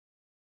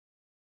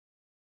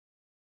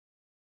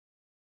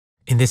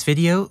In this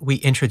video, we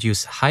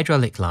introduce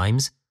hydraulic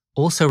limes,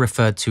 also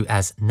referred to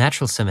as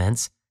natural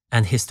cements,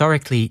 and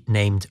historically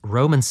named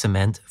Roman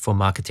cement for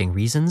marketing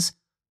reasons,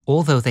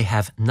 although they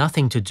have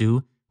nothing to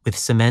do with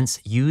cements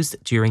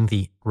used during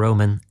the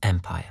Roman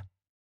Empire.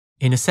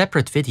 In a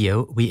separate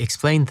video, we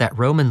explained that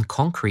Roman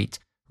concrete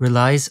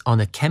relies on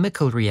a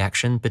chemical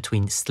reaction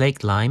between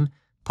slaked lime,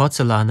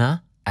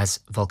 pozzolana, as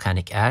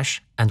volcanic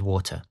ash, and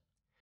water.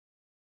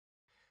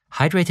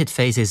 Hydrated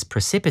phases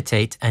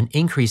precipitate and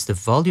increase the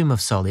volume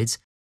of solids,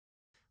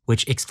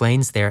 which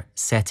explains their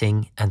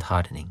setting and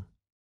hardening.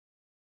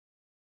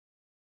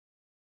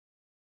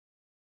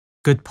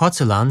 Good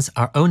pozzolans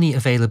are only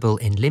available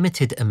in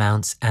limited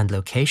amounts and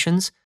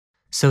locations,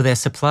 so their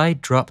supply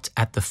dropped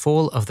at the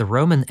fall of the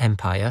Roman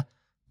Empire,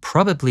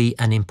 probably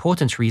an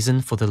important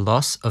reason for the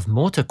loss of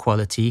mortar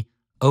quality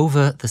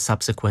over the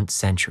subsequent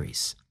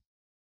centuries.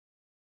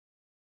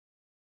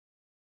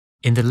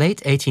 In the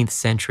late 18th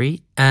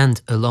century,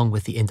 and along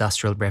with the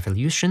Industrial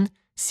Revolution,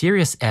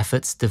 serious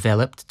efforts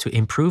developed to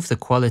improve the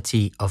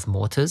quality of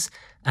mortars,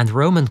 and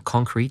Roman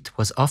concrete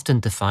was often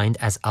defined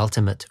as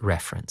ultimate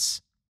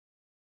reference.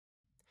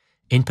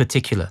 In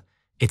particular,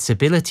 its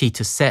ability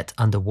to set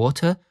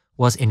underwater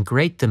was in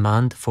great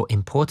demand for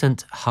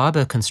important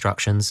harbour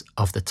constructions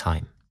of the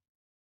time.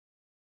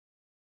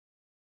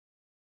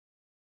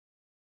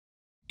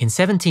 In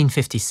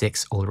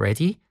 1756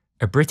 already,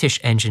 a British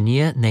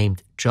engineer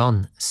named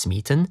John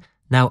Smeathon,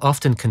 now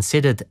often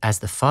considered as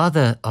the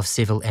father of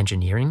civil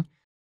engineering,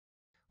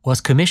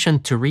 was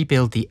commissioned to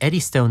rebuild the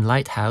Eddystone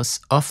lighthouse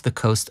off the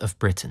coast of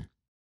Britain.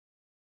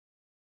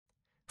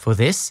 For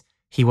this,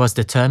 he was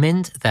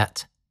determined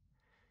that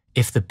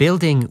if the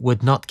building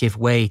would not give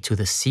way to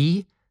the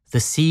sea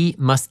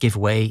must give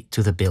way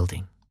to the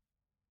building.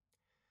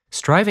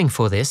 Striving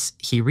for this,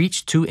 he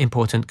reached two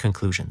important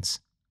conclusions.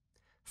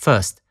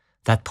 First,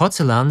 that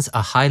pozzolans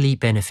are highly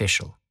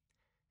beneficial.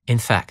 In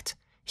fact,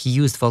 he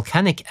used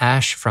volcanic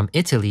ash from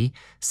Italy,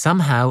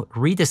 somehow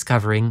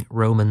rediscovering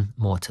Roman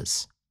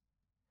mortars.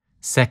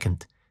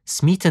 Second,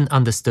 Smeathon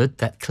understood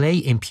that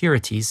clay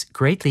impurities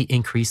greatly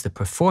increase the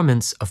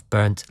performance of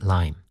burnt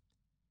lime.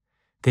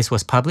 This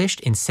was published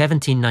in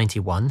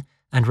 1791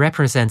 and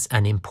represents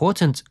an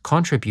important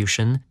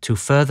contribution to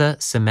further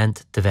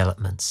cement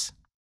developments.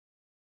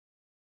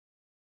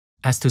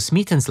 As to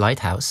Smeathon's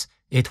lighthouse,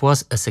 it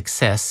was a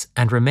success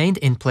and remained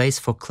in place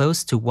for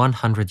close to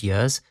 100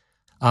 years,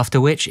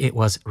 after which it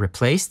was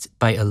replaced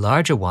by a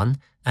larger one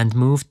and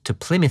moved to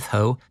Plymouth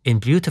in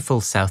beautiful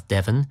South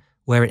Devon,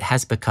 where it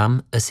has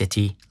become a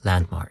city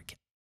landmark.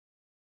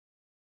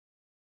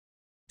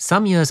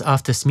 Some years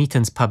after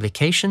Smeathon's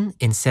publication,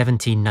 in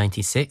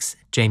 1796,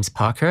 James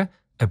Parker,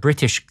 a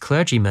British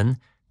clergyman,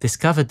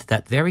 discovered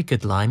that very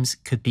good limes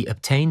could be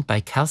obtained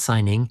by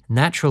calcining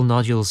natural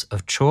nodules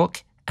of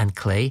chalk and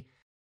clay,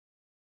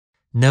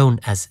 known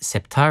as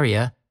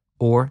Septaria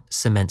or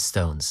cement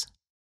stones.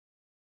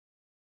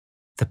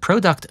 The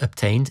product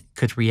obtained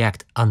could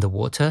react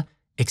underwater,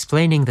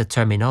 explaining the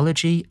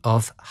terminology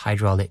of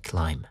hydraulic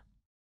lime.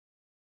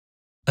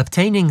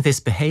 Obtaining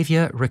this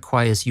behavior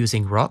requires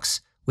using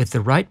rocks with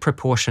the right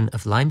proportion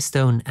of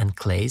limestone and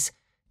clays,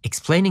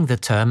 explaining the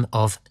term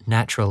of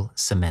natural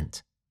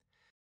cement.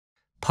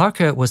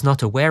 Parker was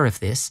not aware of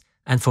this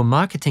and for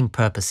marketing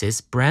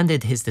purposes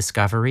branded his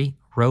discovery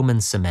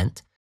Roman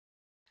cement,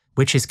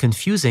 which is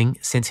confusing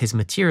since his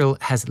material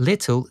has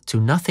little to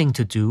nothing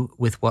to do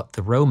with what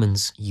the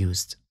Romans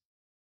used.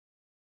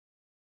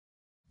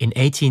 In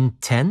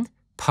 1810,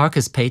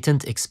 Parker's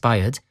patent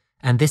expired,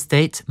 and this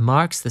date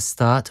marks the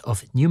start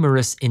of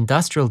numerous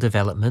industrial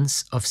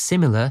developments of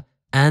similar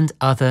and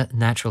other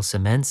natural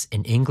cements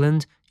in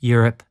England,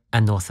 Europe,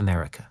 and North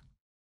America.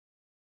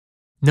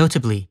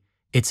 Notably,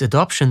 its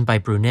adoption by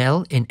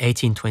Brunel in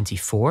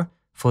 1824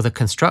 for the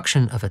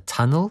construction of a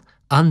tunnel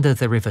under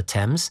the River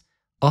Thames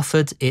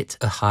offered it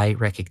a high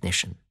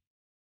recognition.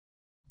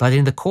 But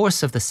in the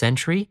course of the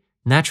century,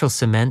 natural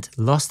cement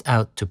lost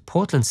out to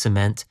Portland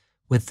cement,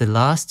 with the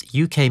last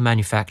UK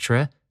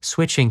manufacturer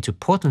switching to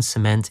Portland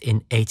cement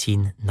in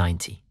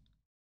 1890.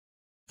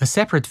 A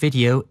separate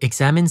video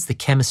examines the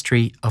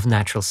chemistry of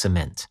natural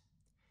cement.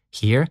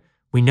 Here,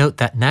 we note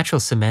that natural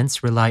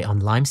cements rely on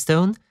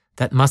limestone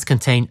that must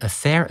contain a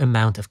fair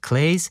amount of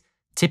clays,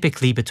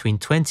 typically between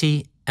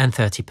 20 and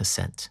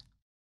 30%.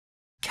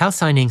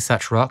 Calcining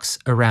such rocks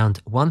around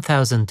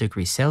 1000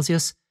 degrees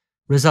Celsius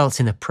results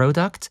in a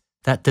product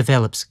that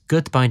develops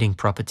good binding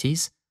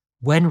properties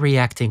when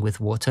reacting with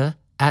water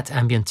at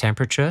ambient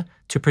temperature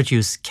to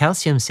produce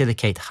calcium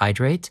silicate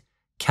hydrate,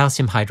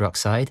 calcium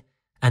hydroxide,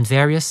 and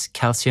various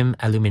calcium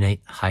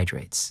aluminate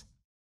hydrates.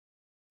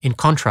 In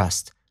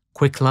contrast,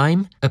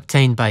 quicklime,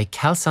 obtained by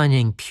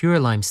calcining pure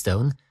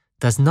limestone,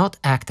 does not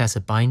act as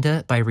a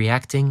binder by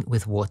reacting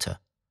with water.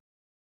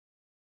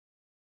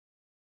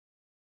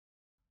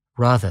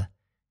 Rather,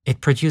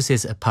 it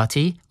produces a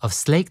putty of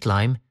slaked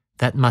lime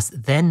that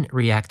must then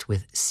react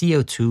with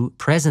CO2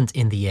 present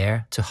in the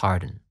air to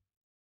harden.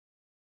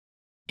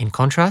 In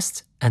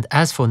contrast, and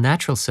as for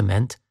natural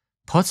cement,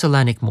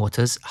 pozzolanic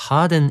mortars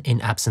harden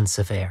in absence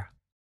of air.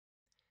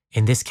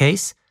 In this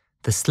case,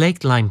 the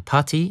slaked lime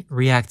putty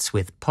reacts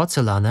with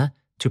pozzolana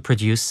to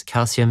produce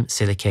calcium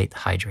silicate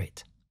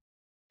hydrate.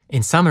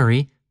 In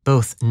summary,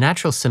 both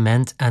natural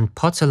cement and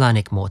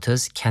pozzolanic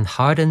mortars can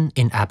harden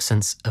in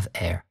absence of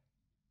air.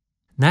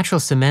 Natural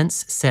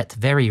cements set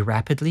very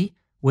rapidly,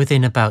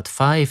 within about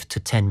 5 to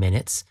 10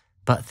 minutes,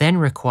 but then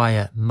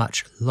require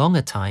much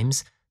longer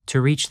times to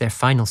reach their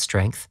final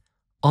strength,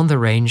 on the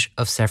range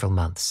of several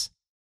months.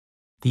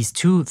 These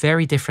two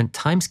very different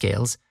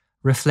timescales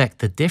reflect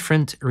the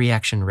different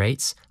reaction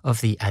rates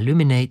of the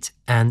aluminate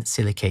and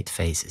silicate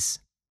phases.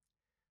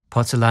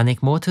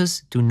 Pozzolanic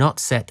mortars do not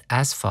set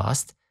as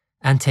fast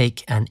and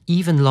take an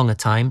even longer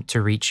time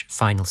to reach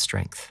final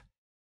strength.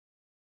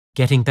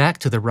 Getting back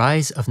to the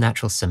rise of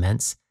natural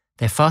cements,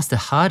 their faster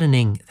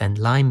hardening than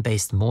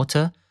lime-based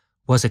mortar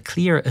was a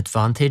clear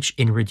advantage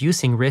in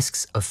reducing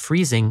risks of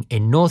freezing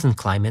in northern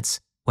climates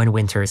when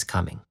winter is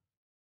coming.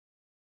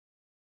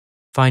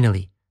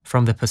 Finally,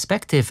 from the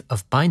perspective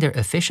of binder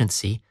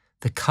efficiency,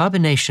 the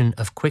carbonation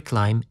of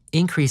quicklime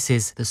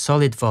increases the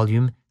solid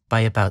volume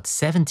by about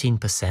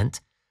 17%,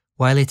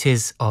 while it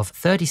is of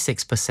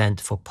 36%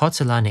 for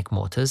pozzolanic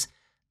mortars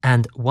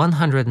and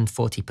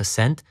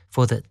 140%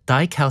 for the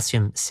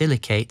dicalcium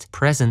silicate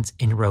present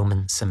in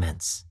Roman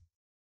cements.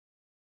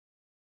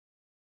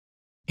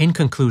 In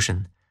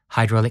conclusion,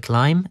 hydraulic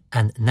lime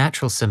and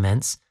natural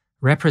cements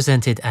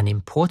represented an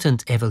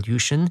important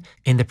evolution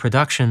in the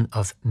production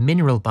of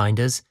mineral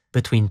binders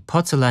between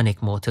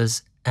pozzolanic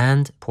mortars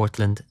and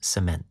Portland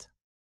cement.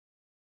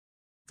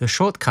 The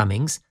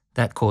shortcomings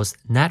that caused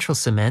natural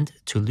cement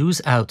to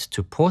lose out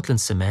to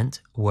Portland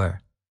cement were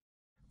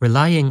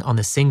relying on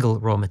a single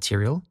raw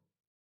material,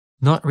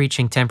 not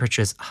reaching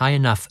temperatures high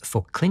enough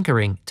for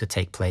clinkering to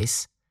take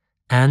place,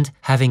 and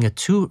having a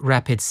too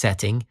rapid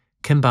setting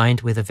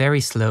combined with a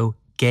very slow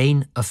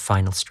gain of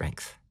final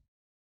strength.